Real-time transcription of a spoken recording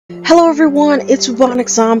Hello everyone, it's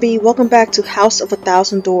BubonicZombie. Welcome back to House of a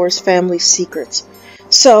Thousand Doors Family Secrets.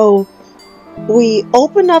 So, we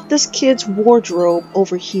open up this kid's wardrobe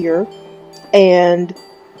over here, and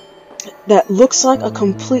that looks like a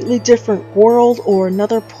completely different world or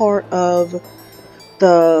another part of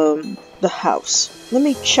the house. Let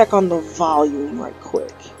me check on the volume right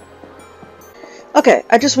quick. Okay,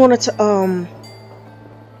 I just wanted to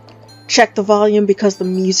check the volume because the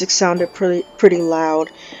music sounded pretty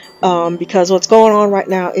loud. Because what's going on right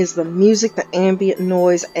now is the music, the ambient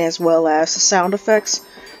noise, as well as the sound effects.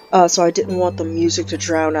 So I didn't want the music to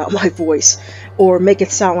drown out my voice or make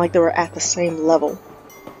it sound like they were at the same level.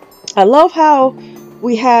 I love how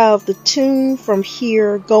we have the tune from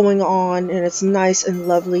here going on, and it's nice and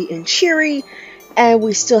lovely and cheery, and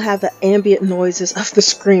we still have the ambient noises of the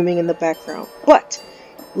screaming in the background. But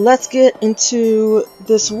let's get into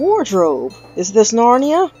this wardrobe. Is this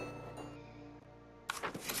Narnia?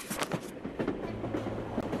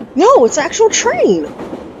 No, it's actual train!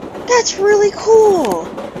 That's really cool!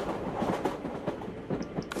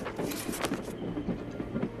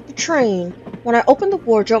 The train. When I opened the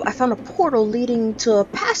wardrobe, I found a portal leading to a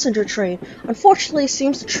passenger train. Unfortunately, it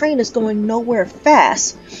seems the train is going nowhere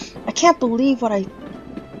fast. I can't believe what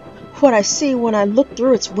I see when I look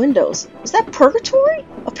through its windows. Is that purgatory?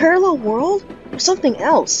 A parallel world? Or something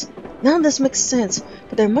else? None of this makes sense,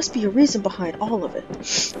 but there must be a reason behind all of it.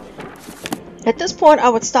 At this point, I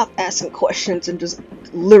would stop asking questions and just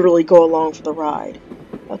literally go along for the ride.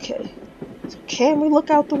 Okay, so can we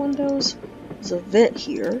look out the windows? There's a vent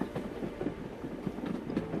here.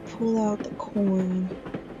 Pull out the coin.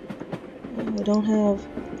 I don't have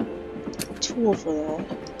a tool for that.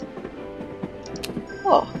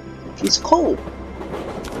 Oh, piece of coal.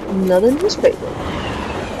 Another newspaper.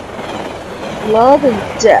 Love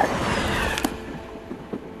and death.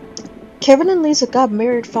 Kevin and Lisa got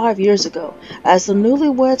married 5 years ago. As the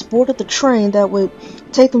newlyweds boarded the train that would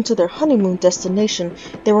take them to their honeymoon destination,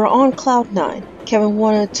 they were on cloud 9. Kevin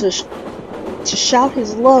wanted to shout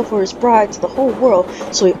his love for his bride to the whole world,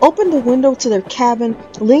 so he opened the window to their cabin,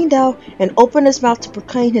 leaned out, and opened his mouth to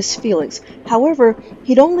proclaim his feelings. However,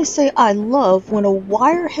 he'd only say "I love" when a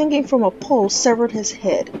wire hanging from a pole severed his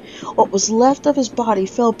head. What was left of his body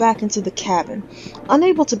fell back into the cabin.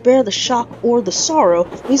 Unable to bear the shock or the sorrow,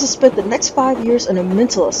 Lisa spent the next 5 years in a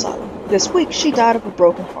mental asylum. This week, she died of a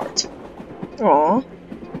broken heart. Aww.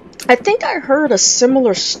 I think I heard a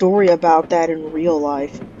similar story about that in real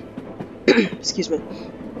life. Excuse me.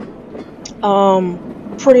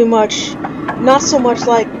 Pretty much, not so much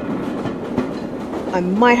like, I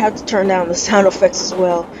might have to turn down the sound effects as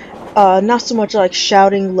well. Not so much like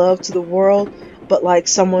shouting love to the world, but like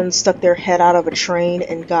someone stuck their head out of a train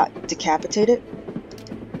and got decapitated.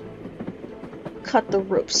 Cut the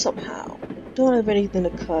rope somehow. Don't have anything to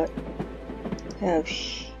cut. Have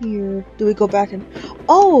here. Do we go back and...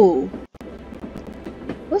 Oh!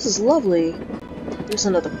 This is lovely. There's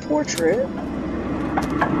another portrait.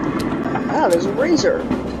 Ah, there's a razor.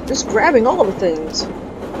 Just grabbing all the things.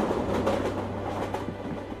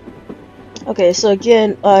 Okay, so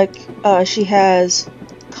again, like, she has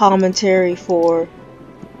commentary for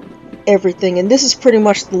everything, and this is pretty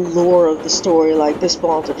much the lore of the story. Like, this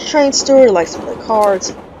belongs to the train story, likes to play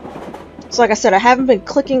cards. So like I said, I haven't been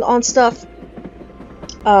clicking on stuff,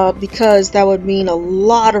 because that would mean a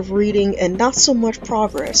lot of reading and not so much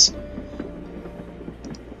progress.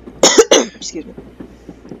 Excuse me.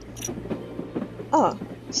 Ah,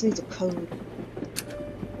 this needs a code.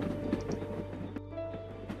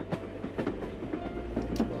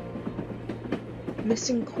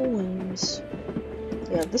 Missing coins.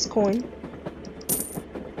 Yeah, this coin.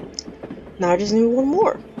 Now I just need one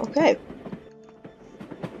more. Okay.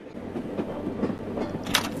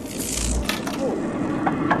 Oh.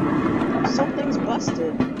 Something's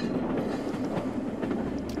busted.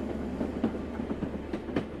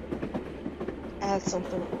 Add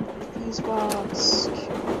something to the fuse box.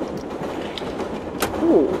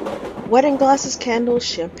 Ooh. Wedding glasses, candles,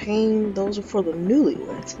 champagne. Those are for the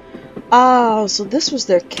newlyweds. Ah, so this was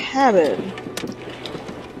their cabin.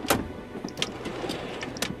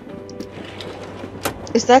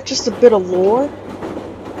 Is that just a bit of lore?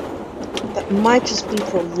 That might just be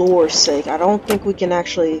for lore's sake. I don't think we can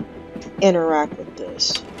actually interact with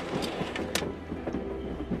this.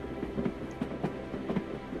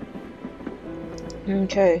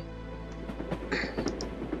 Okay.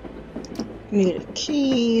 Need a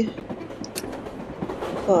key.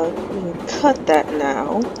 But we can cut that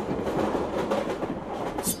now.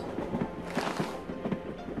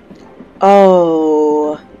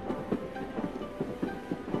 Oh.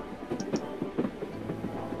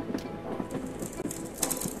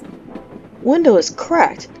 Window is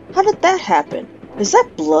cracked. How did that happen? Is that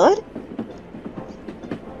blood?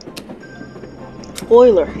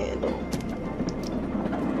 Boiler handle.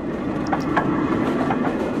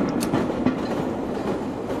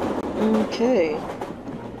 Okay.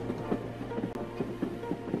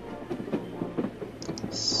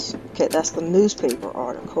 Okay, that's the newspaper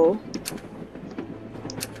article.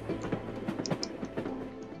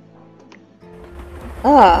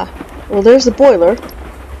 Ah, well there's the boiler.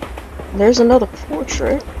 There's another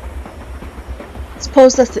portrait. I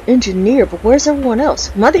suppose that's the engineer, but where's everyone else?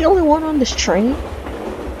 Am I the only one on this train?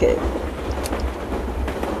 Okay.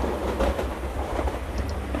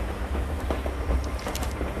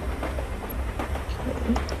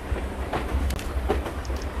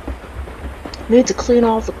 Need to clean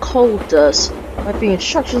off the coal dust. Might be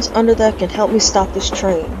instructions under that can help me stop this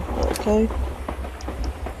train. Okay.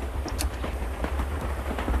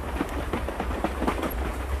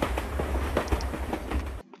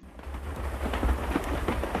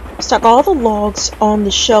 Stack all the logs on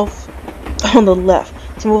the shelf on the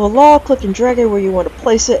left. To move a log, click and drag it where you want to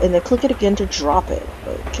place it, and then click it again to drop it.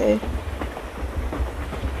 Okay.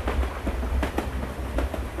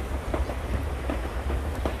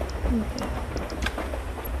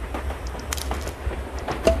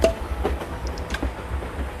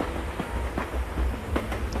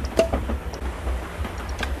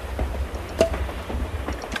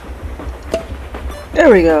 There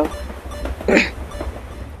we go.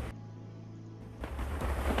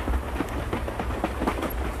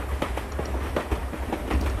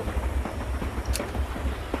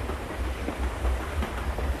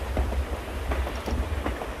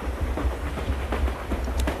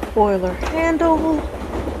 Boiler handle.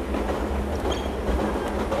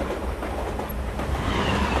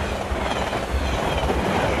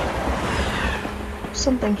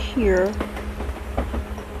 Something here.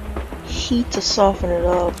 Heat to soften it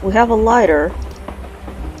up. We have a lighter.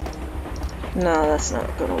 No, that's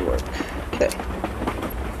not gonna work. Okay.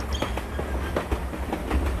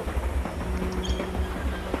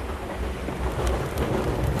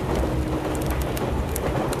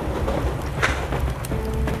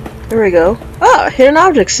 There we go. Ah, hidden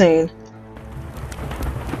object scene.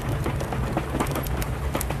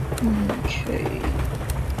 Okay.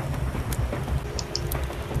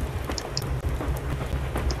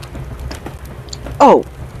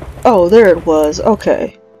 Oh, there it was.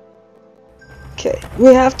 Okay. Okay,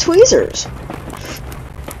 we have tweezers.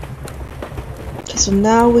 Okay, so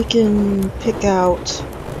now we can pick out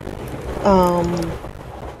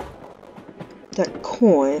that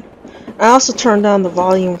coin. I also turned down the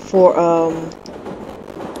volume for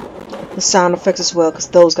the sound effects as well, because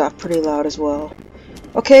those got pretty loud as well.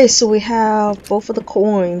 Okay, so we have both of the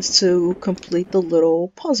coins to complete the little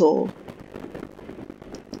puzzle.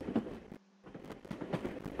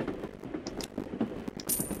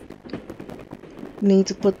 Need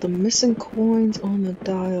to put the missing coins on the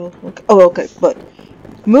dial. Okay. Oh, okay, but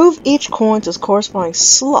move each coin to its corresponding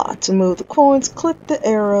slot. To move the coins, click the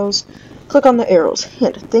arrows. Click on the arrows.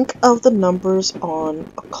 Hint, think of the numbers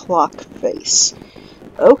on a clock face.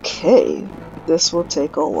 Okay, this will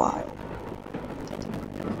take a while.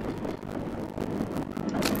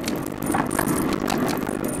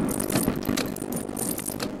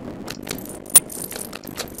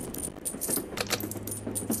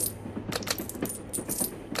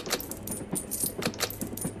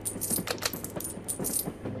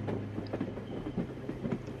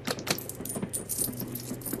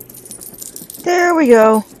 There we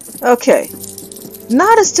go. Okay.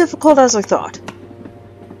 Not as difficult as I thought.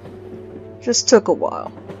 Just took a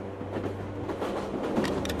while.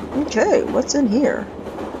 Okay, what's in here?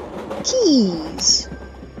 Keys.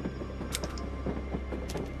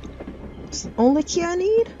 It's the only key I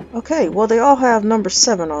need? Okay, well they all have number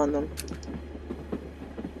 7 on them.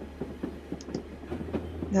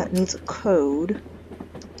 That needs a code.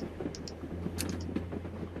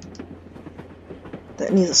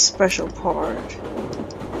 That needs a special part.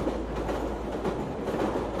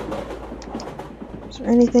 Is there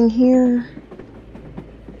anything here?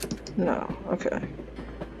 No, okay.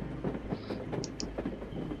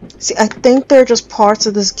 See, I think they're just parts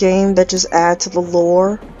of this game that just add to the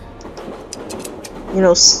lore. You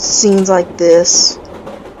know, scenes like this.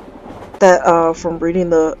 That, from reading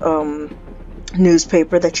the,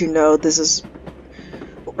 newspaper that you know this is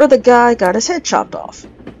where the guy got his head chopped off.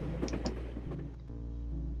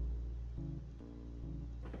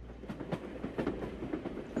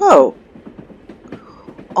 Oh.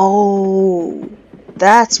 Oh.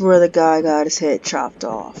 That's where the guy got his head chopped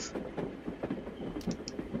off.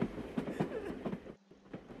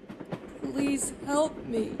 Please help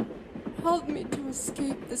me. Help me to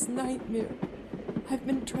escape this nightmare. I've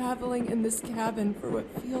been traveling in this cabin for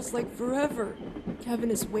what feels like forever.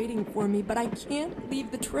 Kevin is waiting for me, but I can't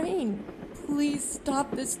leave the train. Please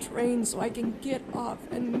stop this train so I can get off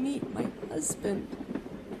and meet my husband.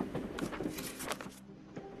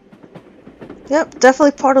 Yep,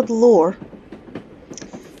 definitely part of the lore.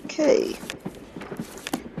 Okay.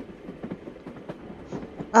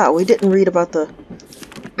 Ah, we didn't read about the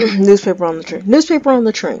newspaper on the train. Newspaper on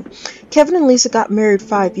the train. Kevin and Lisa got married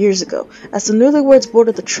 5 years ago. As the newlyweds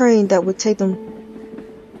boarded the train that would take them...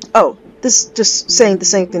 Oh, this is just saying the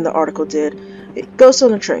same thing the article did. Ghost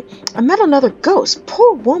on the train. I met another ghost.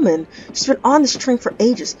 Poor woman. She's been on this train for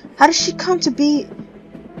ages. How did she come to be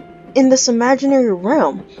in this imaginary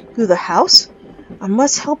realm? Through the house? I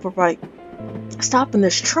must help her by stopping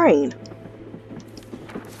this train.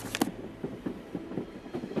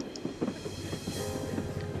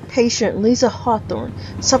 Patient Lisa Hawthorne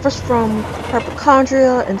suffers from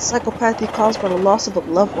hypochondria and psychopathy caused by the loss of a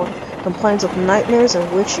loved one, complains of nightmares in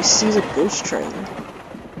which she sees a ghost train.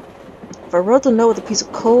 If I wrote the note with a piece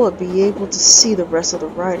of coal, I'd be able to see the rest of the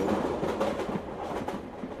writing.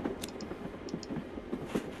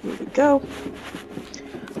 Here we go.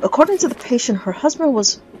 According to the patient, her husband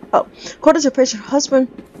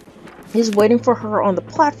is waiting for her on the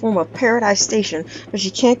platform of Paradise Station, but she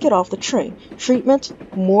can't get off the train. Treatment,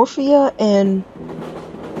 morphia, and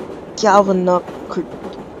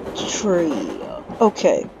galvanocrotria.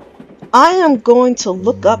 Okay. I am going to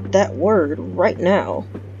look up that word right now.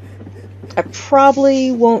 I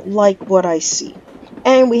probably won't like what I see.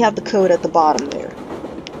 And we have the code at the bottom there.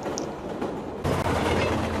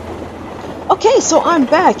 Okay, so I'm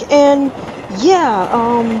back, and yeah,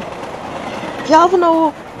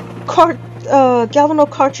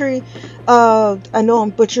 galvanocrotria, I know I'm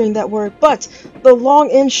butchering that word, but the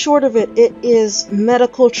long and short of it, it is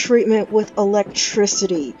medical treatment with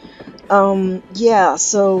electricity. Yeah,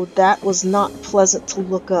 so that was not pleasant to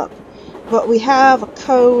look up. But we have a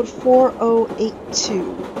code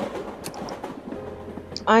 4082.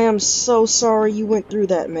 I am so sorry you went through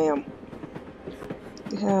that, ma'am.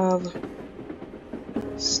 We have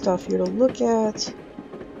stuff here to look at.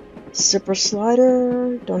 Zipper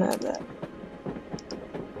slider, don't have that.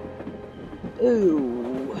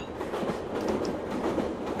 Ooh.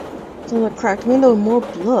 Some of the cracked window, more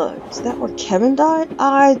blood. Is that where Kevin died?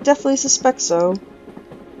 I definitely suspect so.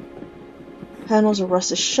 Panels are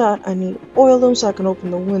rusted shut. I need oil them so I can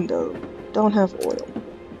open the window. Don't have oil.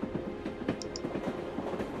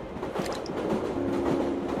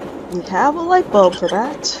 We have a light bulb for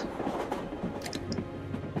that.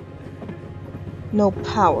 No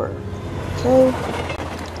power. Okay.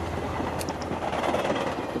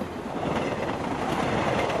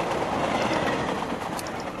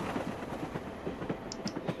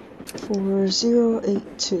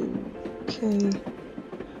 $4082. Okay.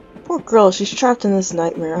 Poor girl, she's trapped in this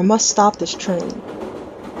nightmare. I must stop this train.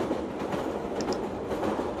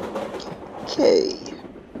 Okay.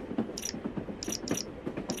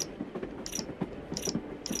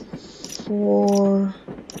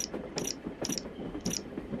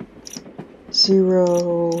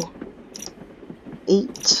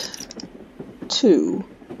 4082.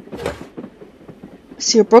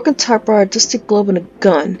 See a broken typewriter, just a globe and a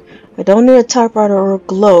gun. I don't need a typewriter or a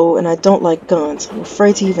glow, and I don't like guns. I'm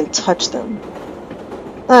afraid to even touch them.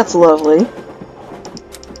 That's lovely.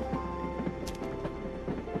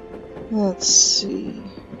 Let's see.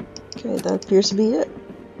 Okay, that appears to be it.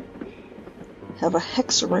 Have a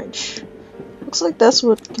hex wrench. Looks like that's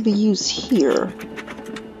what can be used here.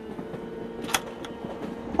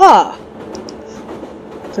 Ah!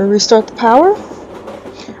 Can we restart the power?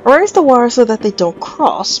 Arrange the wires so that they don't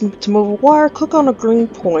cross. To move a wire, click on a green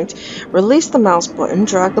point, release the mouse button,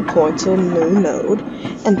 drag the point to a new node,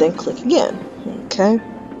 and then click again. Okay.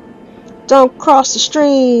 Don't cross the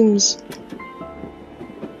streams!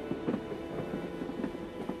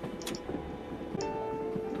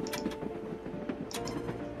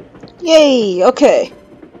 Yay! Okay.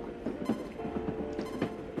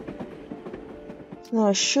 Now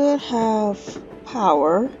I should have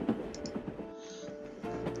power.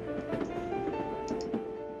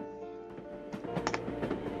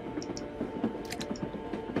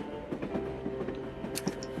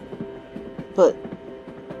 But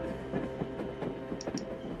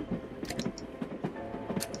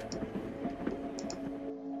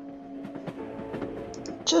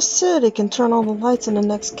just said it can turn on the lights in the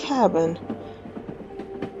next cabin.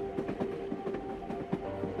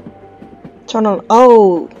 Turn on.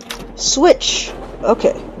 Oh, switch.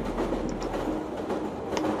 Okay.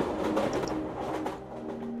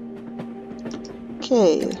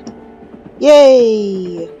 Okay.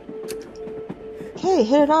 Yay! Okay,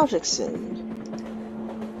 hidden objects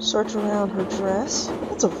in. Search around her dress.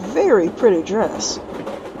 That's a very pretty dress.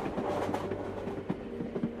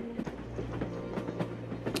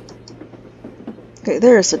 Okay,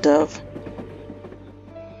 there's the dove.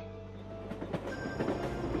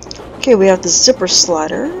 Okay, we have the zipper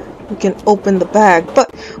slider. We can open the bag,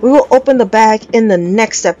 but we will open the bag in the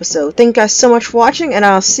next episode. Thank you guys so much for watching, and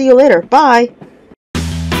I'll see you later. Bye!